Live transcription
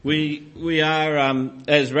We are,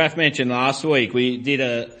 as Raf mentioned last week, we did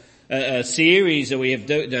a series, or we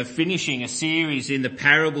have finishing a series in the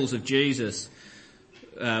parables of Jesus.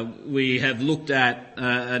 We have looked at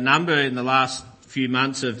a number in the last few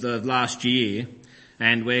months of the last year,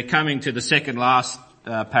 and we're coming to the second last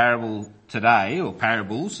parable today, or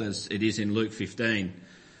parables as it is in Luke 15.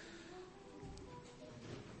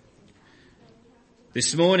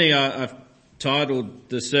 This morning I've titled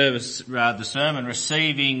the sermon,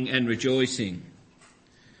 Receiving and Rejoicing.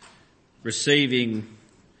 Receiving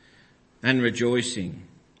and Rejoicing.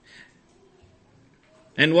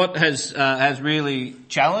 And what has really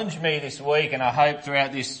challenged me this week, and I hope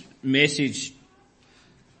throughout this message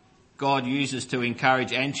God uses to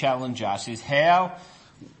encourage and challenge us, is how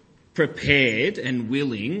prepared and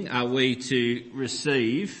willing are we to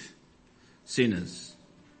receive sinners.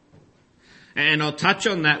 And I'll touch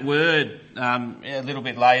on that word a little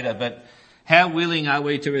bit later, but how willing are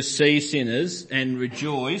we to receive sinners and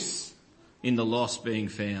rejoice in the lost being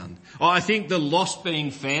found? I think the lost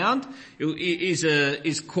being found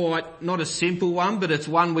is quite not a simple one, but it's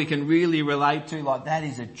one we can really relate to. Like, that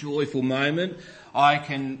is a joyful moment. I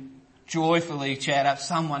can joyfully shout up,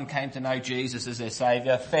 someone came to know Jesus as their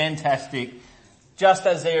Saviour. Fantastic. Just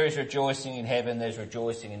as there is rejoicing in heaven, there's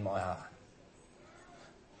rejoicing in my heart.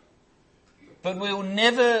 But we'll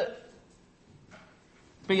never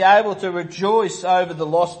be able to rejoice over the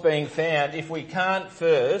lost being found if we can't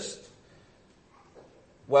first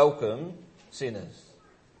welcome sinners.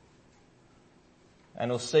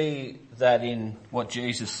 And we'll see that in what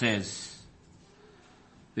Jesus says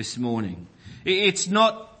this morning. It's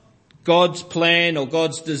not God's plan or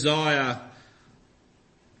God's desire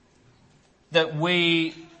that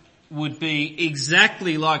we would be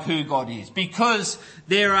exactly like who God is, because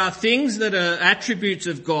there are things that are attributes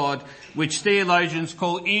of God which theologians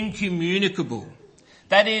call incommunicable.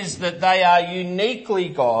 That is, that they are uniquely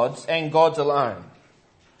God's and God's alone.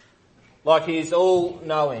 Like He's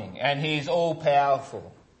all-knowing and He's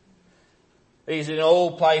all-powerful. He's in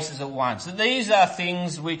all places at once. So these are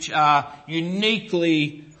things which are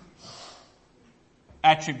uniquely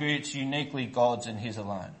attributes, uniquely God's and His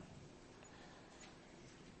alone.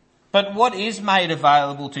 But what is made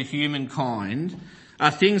available to humankind are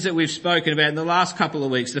things that we've spoken about in the last couple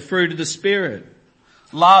of weeks. The fruit of the Spirit.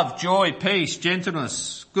 Love, joy, peace,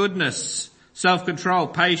 gentleness, goodness, self-control,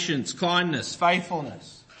 patience, kindness,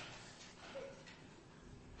 faithfulness.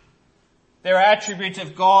 There are attributes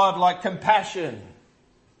of God like compassion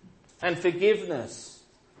and forgiveness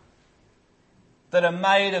that are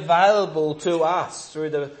made available to us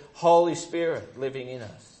through the Holy Spirit living in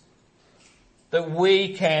us. That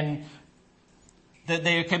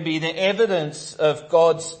there can be the evidence of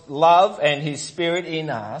God's love and His Spirit in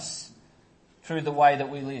us through the way that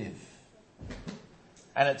we live.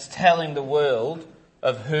 And it's telling the world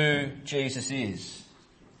of who Jesus is.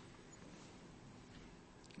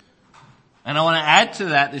 And I want to add to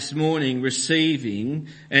that this morning, receiving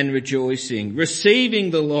and rejoicing.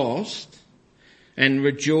 Receiving the lost and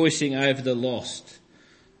rejoicing over the lost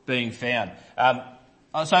being found.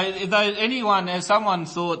 So has someone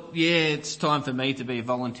thought, yeah, it's time for me to be a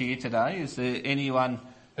volunteer today? Is there anyone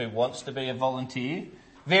who wants to be a volunteer?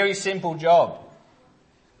 Very simple job.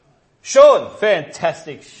 Sean,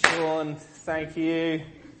 fantastic. Sean, thank you.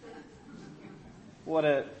 What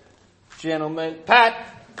a gentleman. Pat.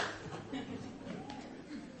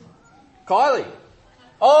 Kylie.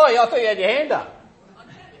 Oh, yeah, I thought you had your hand up.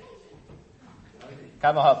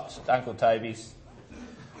 Come on, Uncle Davies.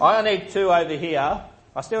 I need two over here.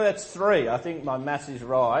 That's three. I think my maths is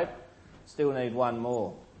right. Still need one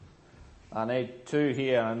more. I need two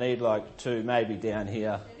here. I need like two maybe down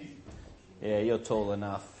here. Yeah, you're tall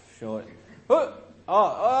enough. Short.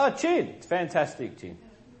 Oh, Chin. Fantastic, Chin.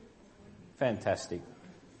 Fantastic.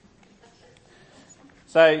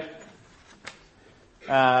 So,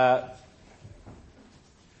 now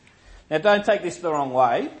don't take this the wrong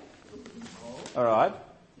way. All right.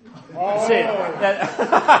 Oh.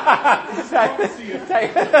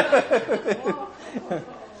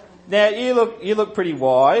 Now you look pretty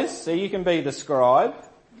wise, so you can be the scribe.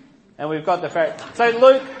 And we've got the fact. So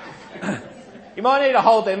Luke, you might need to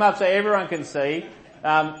hold them up so everyone can see.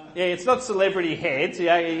 It's not celebrity heads, you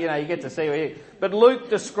get to see. But Luke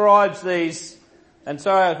describes these, and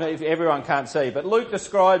sorry if everyone can't see, but Luke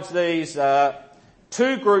describes these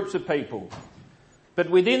two groups of people. But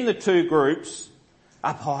within the two groups,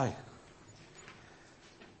 up high.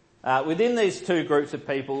 Within these two groups of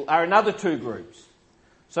people are another two groups.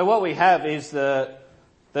 So what we have is the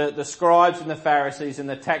scribes and the Pharisees and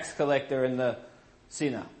the tax collector and the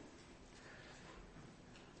sinner.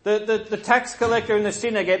 The tax collector and the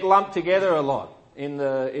sinner get lumped together a lot in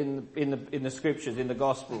the scriptures, in the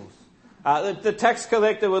Gospels. The tax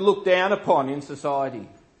collector were looked down upon in society.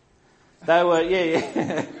 They were,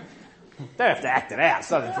 Don't have to act it out,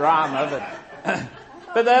 it's not a drama,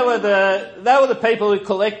 but they were the people who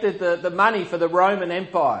collected the money for the Roman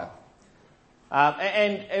Empire.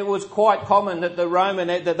 And it was quite common that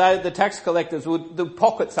the tax collectors would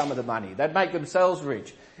pocket some of the money. They'd make themselves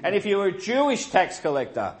rich. And if you were a Jewish tax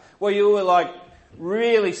collector, well, you were like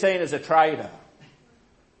really seen as a traitor.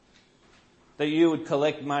 That you would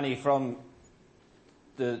collect money from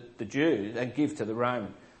the Jews and give to the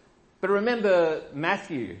Roman. But remember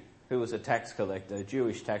Matthew, who was a tax collector, a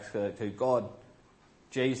Jewish tax collector, who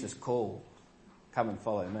Jesus called, come and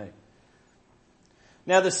follow me.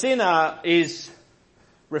 Now the sinner is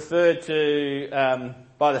referred to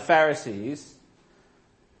by the Pharisees,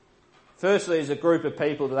 firstly as a group of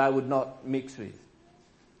people that they would not mix with.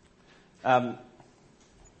 Bad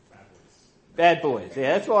boys.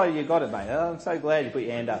 Yeah, that's why you got it, mate. I'm so glad you put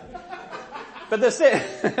your hand up. But the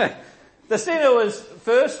sinner was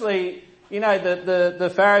firstly,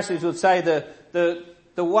 the Pharisees would say the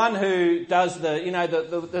one who does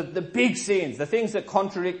the big sins, the things that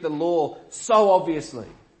contradict the law so obviously,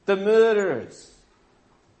 the murderers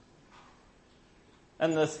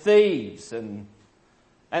and the thieves and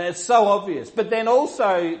it's so obvious. But then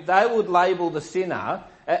also they would label the sinner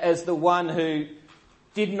as the one who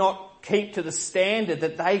did not keep to the standard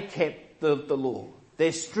that they kept the law,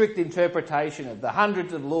 their strict interpretation of the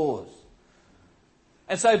hundreds of laws.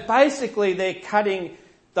 And so basically they're cutting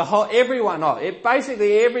everyone off.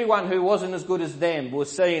 Basically everyone who wasn't as good as them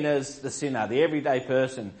was seen as the sinner, the everyday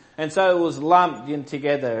person. And so it was lumped in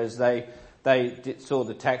together as they saw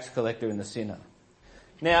the tax collector and the sinner.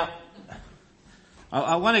 Now,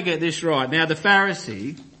 I want to get this right. Now the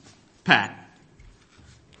Pharisee, Pat,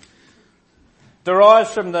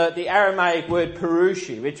 derives from the Aramaic word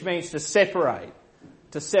perushi, which means to separate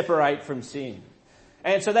from sin.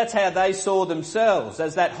 And so that's how they saw themselves,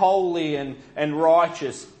 as that holy and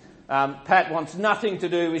righteous. Pat wants nothing to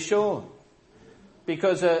do with Sean.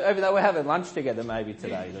 Because even though we're having lunch together maybe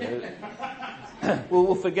today,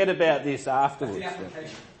 we'll forget about this afterwards.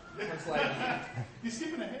 You're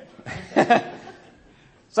skipping ahead.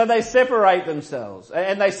 So they separate themselves,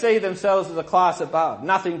 and they see themselves as a class above,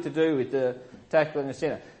 nothing to do with the tax collector and the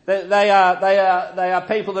sinner. They are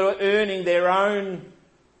people that are earning their own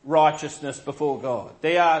righteousness before God.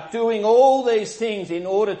 They are doing all these things in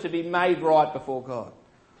order to be made right before God.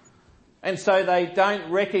 And so they don't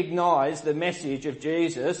recognise the message of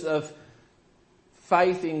Jesus of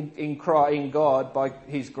faith in God by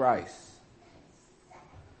His grace.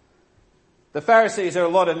 The Pharisees are a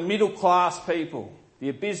lot of middle class people.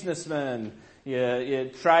 Your businessmen, your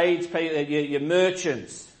tradespeople, your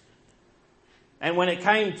merchants. And when it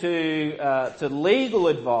came to legal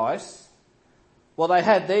advice, well, they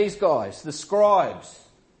had these guys, the scribes.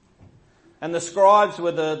 And the scribes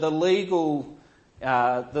were the legal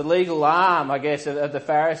arm, I guess, of the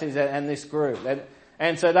Pharisees and this group.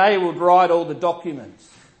 And so they would write all the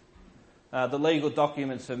documents, the legal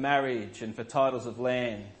documents for marriage and for titles of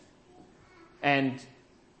land. And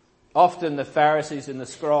often the Pharisees and the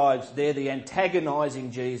scribes, they're the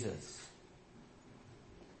antagonising Jesus.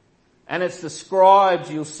 And it's the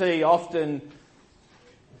scribes you'll see often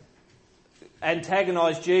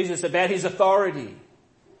antagonise Jesus about his authority,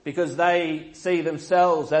 because they see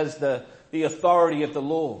themselves as the authority of the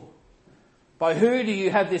law. By who do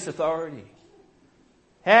you have this authority?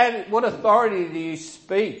 What authority do you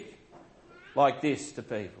speak like this to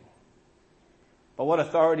people? By what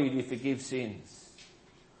authority do you forgive sins?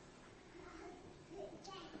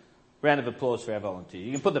 Round of applause for our volunteer.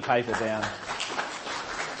 You can put the paper down.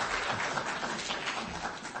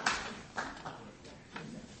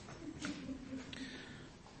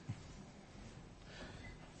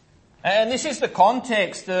 And this is the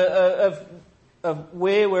context of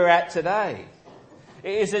where we're at today.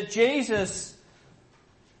 Is that Jesus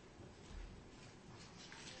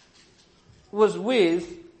was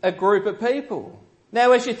with a group of people.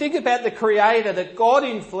 Now, as you think about the Creator, the God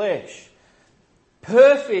in flesh,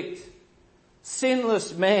 perfect,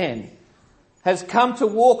 sinless man, has come to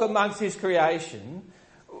walk amongst his creation,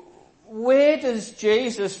 where does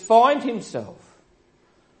Jesus find himself?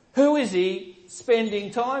 Who is he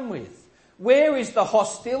spending time with? Where is the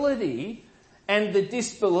hostility and the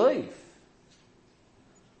disbelief?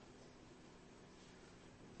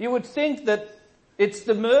 You would think that it's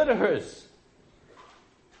the murderers.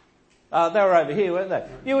 They were over here, weren't they?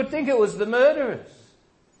 You would think it was the murderers,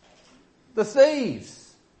 the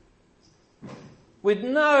thieves, with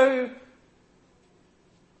no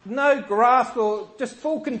no grasp or just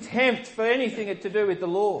full contempt for anything to do with the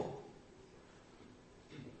law.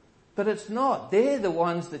 But it's not. They're the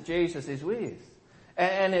ones that Jesus is with.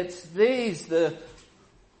 And it's these, the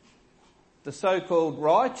so-called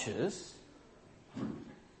righteous,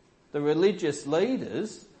 the religious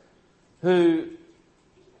leaders, who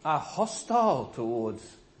are hostile towards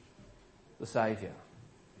the Saviour.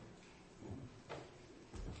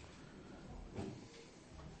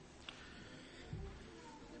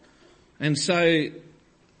 And so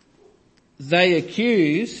they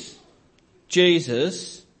accuse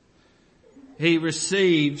Jesus. He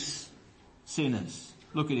receives sinners.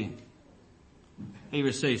 Look at him. He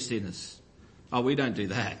receives sinners. Oh, we don't do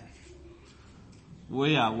that.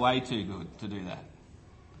 We are way too good to do that.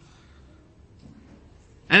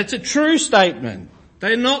 And it's a true statement.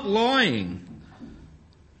 They're not lying.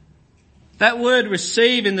 That word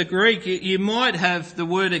receive in the Greek, you might have the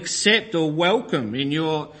word accept or welcome in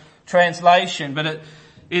your translation, but it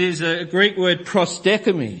is a Greek word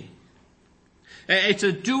prosdechomai. It's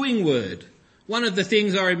a doing word. One of the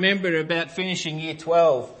things I remember about finishing year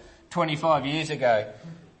 12 25 years ago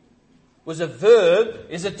was a verb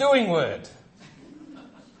is a doing word.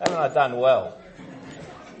 Haven't I done well?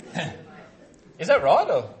 Is that right?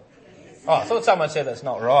 Or? Oh, I thought someone said that's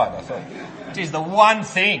not right. I thought, geez, the one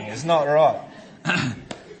thing is not right.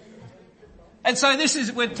 And so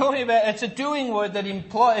we're talking about, it's a doing word that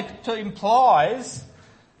implies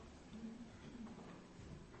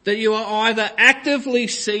that you are either actively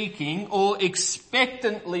seeking or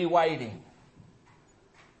expectantly waiting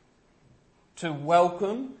to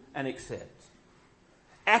welcome and accept.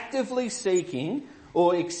 Actively seeking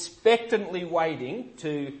or expectantly waiting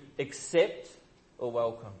to accept or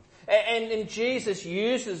welcome. And Jesus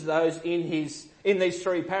uses those in these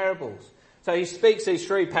three parables. So he speaks these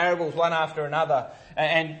three parables one after another.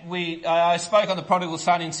 And I spoke on the prodigal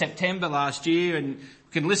son in September last year, and you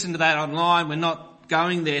can listen to that online. We're not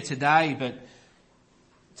going there today, but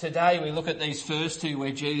today we look at these first two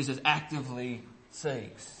where Jesus actively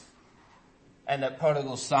seeks. And that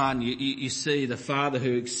prodigal son, you see the father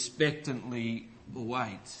who expectantly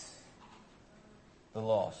awaits the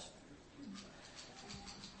lost.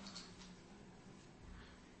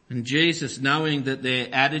 And Jesus, knowing that their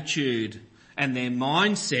attitude and their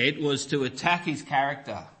mindset was to attack his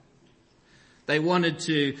character. They wanted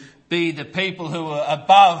to be the people who were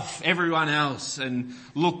above everyone else and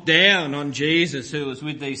look down on Jesus who was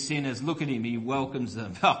with these sinners. Look at him, he welcomes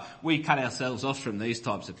them. Oh, we cut ourselves off from these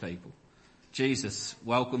types of people. Jesus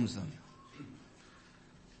welcomes them.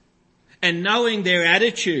 And knowing their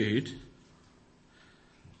attitude,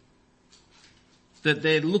 that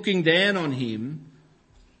they're looking down on him,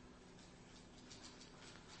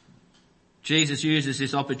 Jesus uses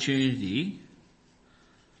this opportunity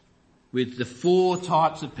with the four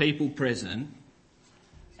types of people present,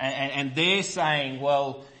 and they're saying,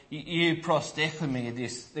 well, you prosdechomai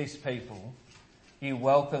these people. You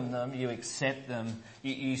welcome them, you accept them,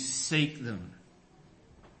 you seek them.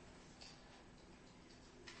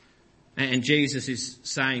 And Jesus is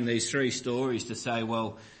saying these three stories to say,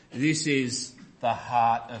 well, this is the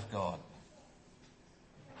heart of God.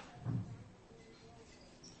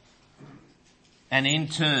 And in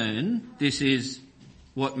turn, this is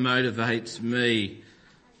what motivates me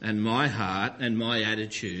and my heart and my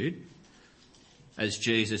attitude as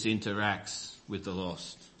Jesus interacts with the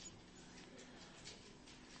lost.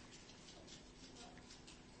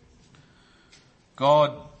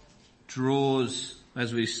 God draws,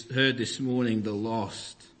 as we heard this morning, the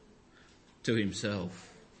lost to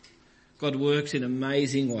himself. God works in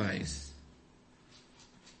amazing ways.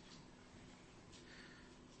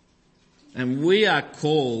 And we are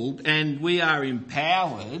called and we are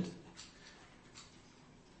empowered.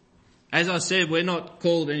 As I said, we're not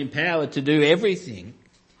called and empowered to do everything.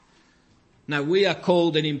 No, we are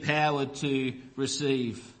called and empowered to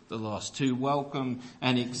receive the lost, to welcome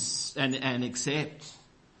and accept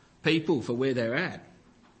people for where they're at.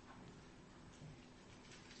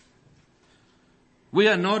 We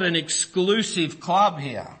are not an exclusive club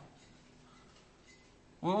here.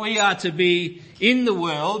 We are to be in the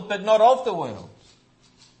world, but not of the world.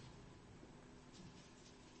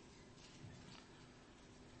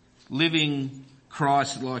 Living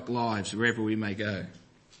Christ-like lives wherever we may go.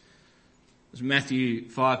 As Matthew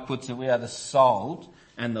 5 puts it, we are the salt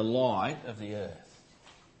and the light of the earth.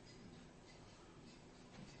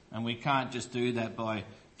 And we can't just do that by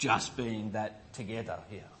just being that together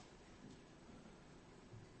here.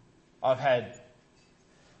 I've had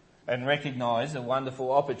and recognise the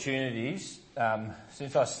wonderful opportunities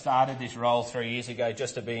since I started this role 3 years ago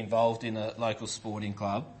just to be involved in a local sporting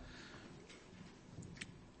club.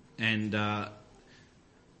 and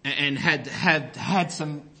had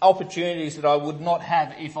some opportunities that I would not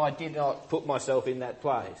have if I did not put myself in that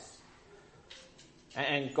place.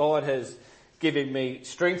 And God has given me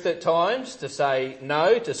strength at times to say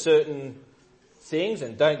no to certain things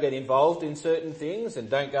and don't get involved in certain things and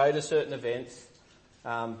don't go to certain events.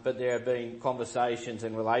 But there have been conversations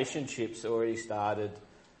and relationships already started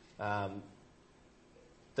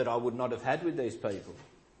that I would not have had with these people.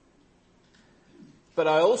 But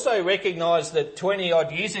I also recognise that 20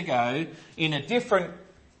 odd years ago, in a different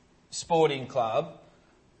sporting club,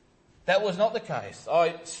 that was not the case.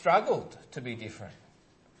 I struggled to be different.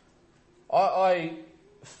 I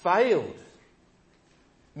failed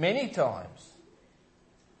many times.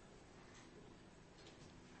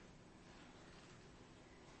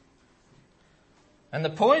 And the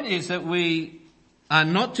point is that we are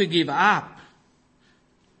not to give up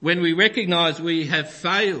when we recognise we have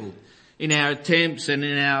failed in our attempts and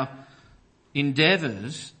in our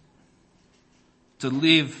endeavours to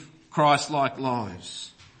live Christ-like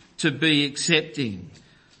lives, to be accepting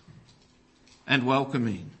and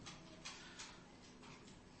welcoming.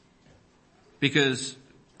 Because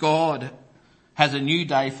God has a new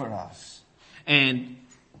day for us, and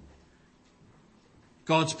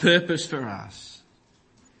God's purpose for us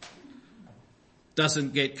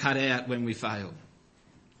doesn't get cut out when we fail.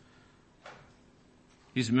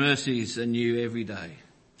 His mercies are new every day.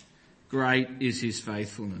 Great is his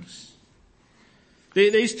faithfulness.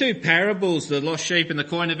 These two parables, the lost sheep and the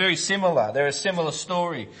coin, are very similar. They're a similar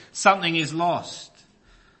story. Something is lost.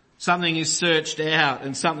 Something is searched out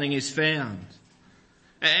and something is found.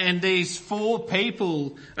 And these four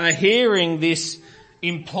people are hearing this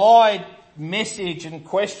implied message and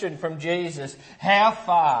question from Jesus. How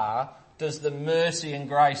far does the mercy and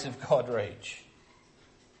grace of God reach?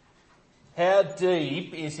 How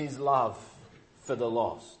deep is his love for the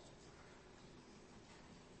lost?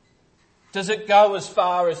 Does it go as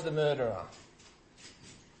far as the murderer?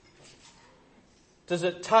 Does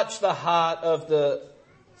it touch the heart of the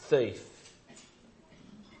thief?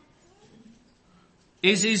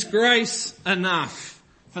 Is his grace enough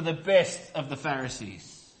for the best of the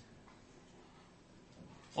Pharisees?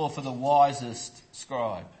 Or for the wisest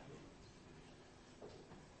scribe?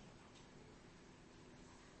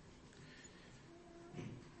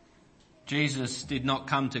 Jesus did not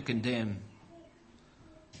come to condemn,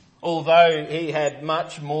 although he had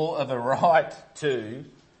much more of a right to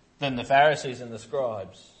than the Pharisees and the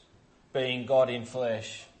scribes, being God in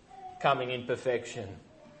flesh, coming in perfection.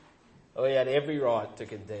 Well, he had every right to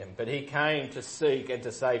condemn, but he came to seek and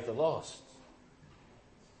to save the lost.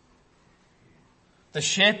 The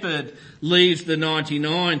shepherd leaves the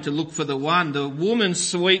 99 to look for the one. The woman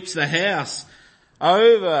sweeps the house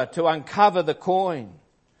over to uncover the coin.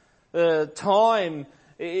 The time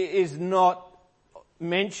is not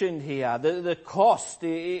mentioned here. The cost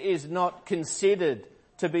is not considered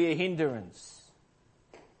to be a hindrance.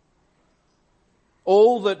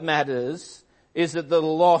 All that matters is that the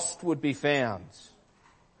lost would be found.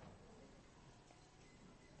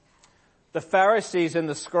 The Pharisees and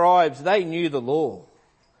the scribes, they knew the law,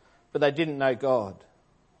 but they didn't know God.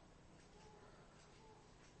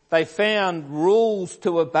 They found rules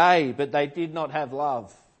to obey, but they did not have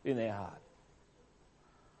love in their heart.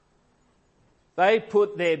 They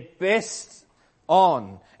put their best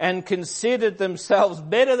on and considered themselves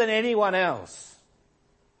better than anyone else,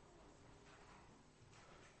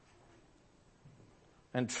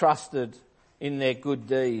 and trusted in their good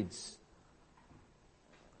deeds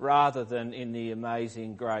rather than in the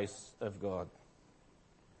amazing grace of God.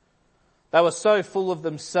 They were so full of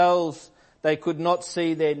themselves they could not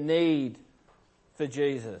see their need for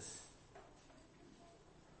Jesus.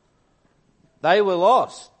 They were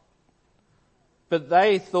lost, but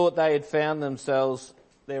they thought they had found themselves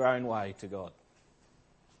their own way to God.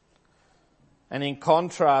 And in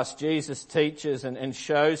contrast, Jesus teaches and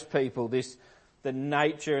shows people the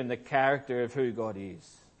nature and the character of who God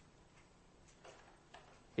is.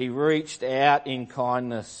 He reached out in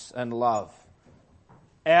kindness and love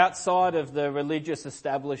outside of the religious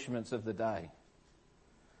establishments of the day,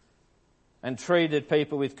 and treated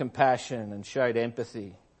people with compassion and showed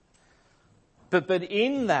empathy. But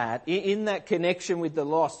in that connection with the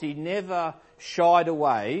lost, he never shied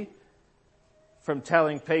away from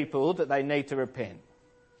telling people that they need to repent.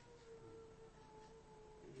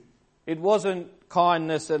 It wasn't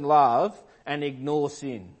kindness and love and ignore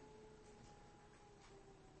sin.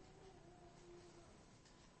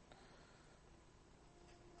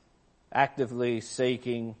 Actively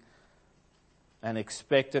seeking and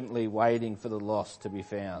expectantly waiting for the lost to be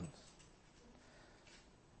found.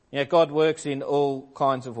 God works in all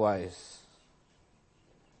kinds of ways.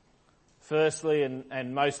 Firstly,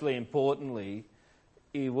 and mostly importantly,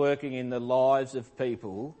 He's working in the lives of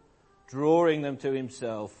people, drawing them to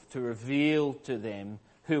Himself to reveal to them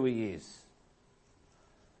who He is.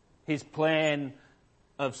 His plan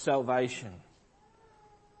of salvation.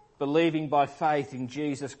 Believing by faith in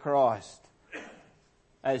Jesus Christ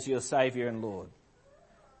as your Saviour and Lord.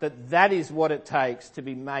 That is what it takes to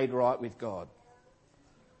be made right with God.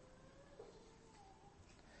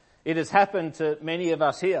 It has happened to many of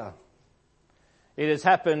us here. It has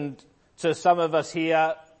happened to some of us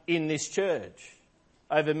here in this church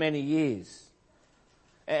over many years.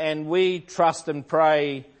 And we trust and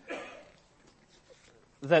pray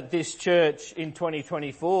that this church in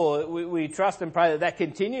 2024, we trust and pray that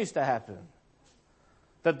continues to happen.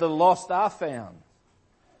 That the lost are found.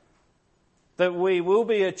 That we will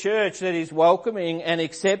be a church that is welcoming and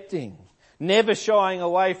accepting, never shying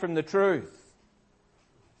away from the truth.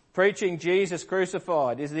 Preaching Jesus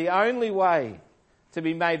crucified is the only way to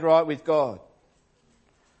be made right with God.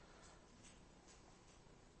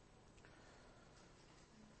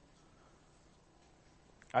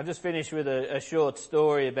 I just finished with a short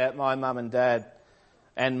story about my mum and dad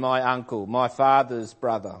and my uncle, my father's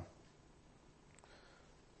brother.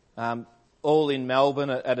 All in Melbourne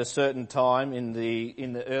at a certain time in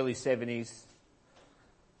the early 70s.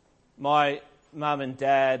 My mum and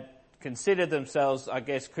dad considered themselves, I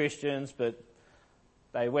guess, Christians, but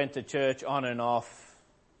they went to church on and off.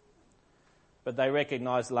 But they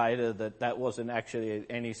recognised later that wasn't actually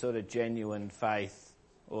any sort of genuine faith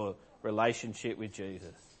or relationship with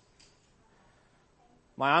Jesus.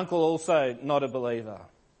 My uncle also not a believer.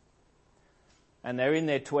 And they're in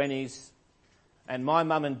their 20s. And my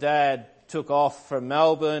mum and dad took off from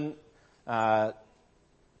Melbourne to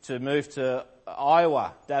move to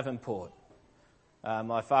Iowa, Davenport.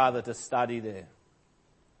 My father to study there.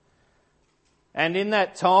 And in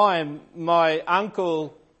that time, my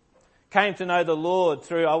uncle came to know the Lord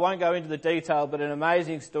through, I won't go into the detail, but an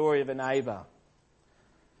amazing story of a neighbour.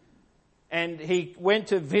 And he went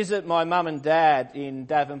to visit my mum and dad in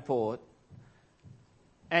Davenport.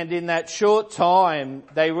 And in that short time,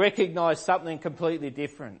 they recognised something completely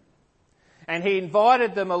different. And he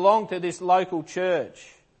invited them along to this local church.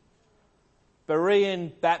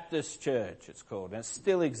 Berean Baptist Church, it's called, and it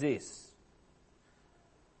still exists.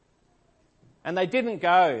 And they didn't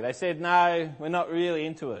go. They said, no, we're not really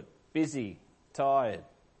into it. Busy, tired.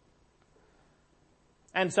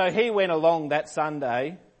 And so he went along that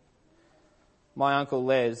Sunday, my Uncle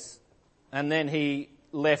Les, and then he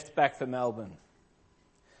left back for Melbourne.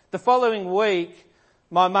 The following week,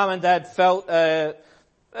 my mum and dad felt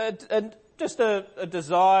just a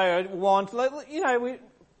desire, a want. We've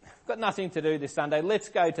got nothing to do this Sunday. Let's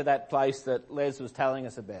go to that place that Les was telling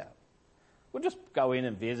us about. We'll just go in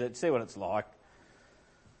and visit, see what it's like.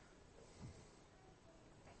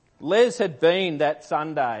 Les had been that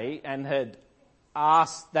Sunday and had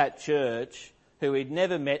asked that church, who he'd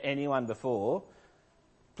never met anyone before,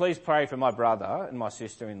 please pray for my brother and my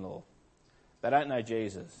sister-in-law. They don't know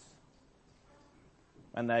Jesus.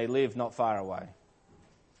 And they live not far away.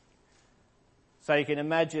 So you can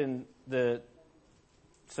imagine the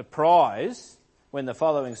surprise when the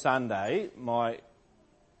following Sunday my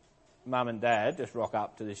mum and dad just rock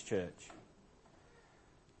up to this church.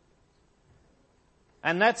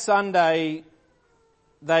 And that Sunday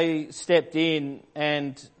they stepped in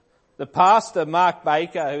and the pastor, Mark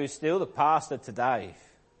Baker, who is still the pastor today,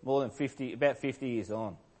 about 50 years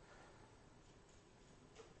on,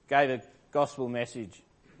 gave a gospel message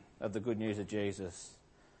of the good news of Jesus.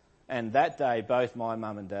 And that day, both my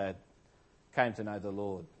mum and dad came to know the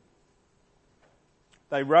Lord.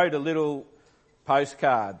 They wrote a little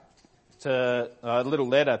postcard, a little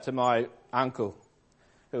letter to my uncle,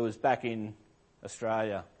 who was back in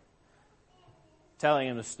Australia, telling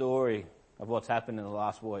him the story of what's happened in the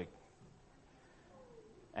last week.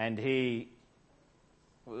 And he,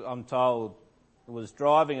 I'm told, was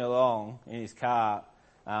driving along in his car.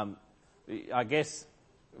 I guess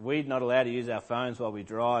we're not allowed to use our phones while we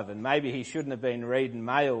drive, and maybe he shouldn't have been reading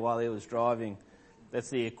mail while he was driving. That's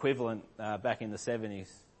the equivalent back in the 70s.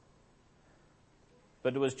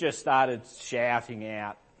 But it was just started shouting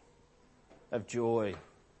out of joy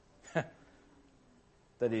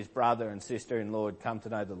that his brother and sister-in-law had come to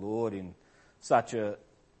know the Lord in such a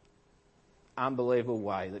unbelievable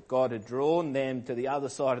way, that God had drawn them to the other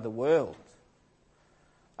side of the world.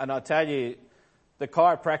 And I tell you, the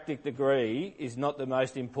chiropractic degree is not the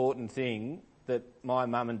most important thing that my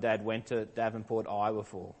mum and dad went to Davenport, Iowa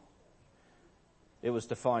for. It was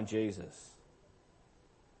to find Jesus.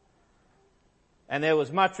 And there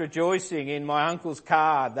was much rejoicing in my uncle's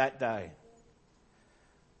car that day.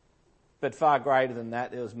 But far greater than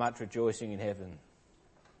that, there was much rejoicing in heaven.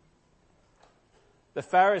 The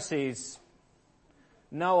Pharisees,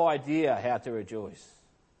 no idea how to rejoice.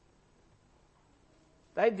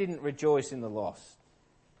 They didn't rejoice in the lost.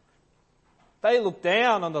 They looked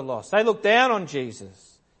down on the lost. They looked down on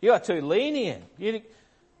Jesus. You are too lenient. You're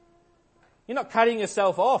not cutting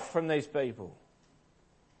yourself off from these people.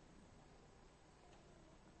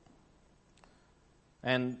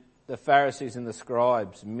 And the Pharisees and the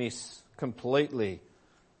scribes miss completely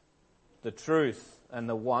the truth and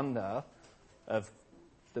the wonder of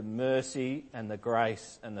the mercy and the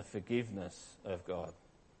grace and the forgiveness of God.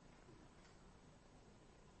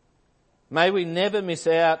 May we never miss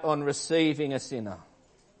out on receiving a sinner,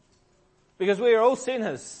 because we are all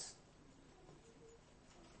sinners.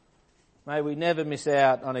 May we never miss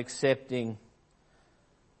out on accepting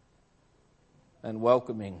and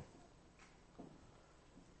welcoming,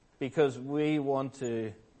 because we want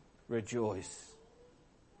to rejoice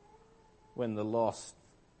when the lost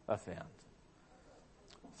are found.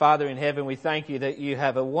 Father in heaven, we thank you that you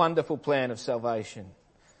have a wonderful plan of salvation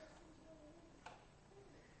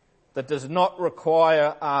that does not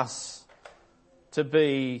require us to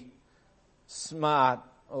be smart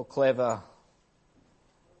or clever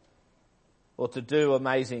or to do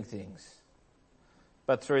amazing things,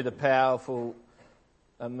 but through the powerful,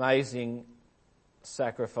 amazing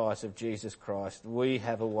sacrifice of Jesus Christ, we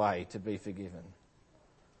have a way to be forgiven.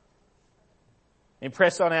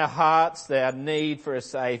 Impress on our hearts our need for a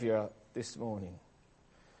Saviour this morning.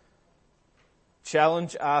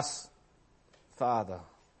 Challenge us, Father,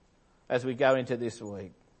 as we go into this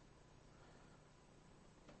week,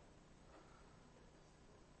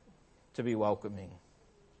 to be welcoming,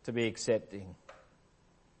 to be accepting,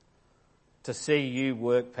 to see you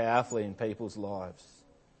work powerfully in people's lives,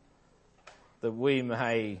 that we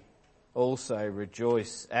may also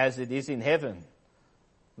rejoice as it is in heaven.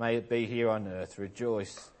 May it be here on earth.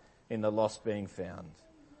 Rejoice in the lost being found.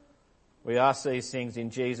 We ask these things in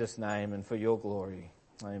Jesus' name and for your glory.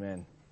 Amen.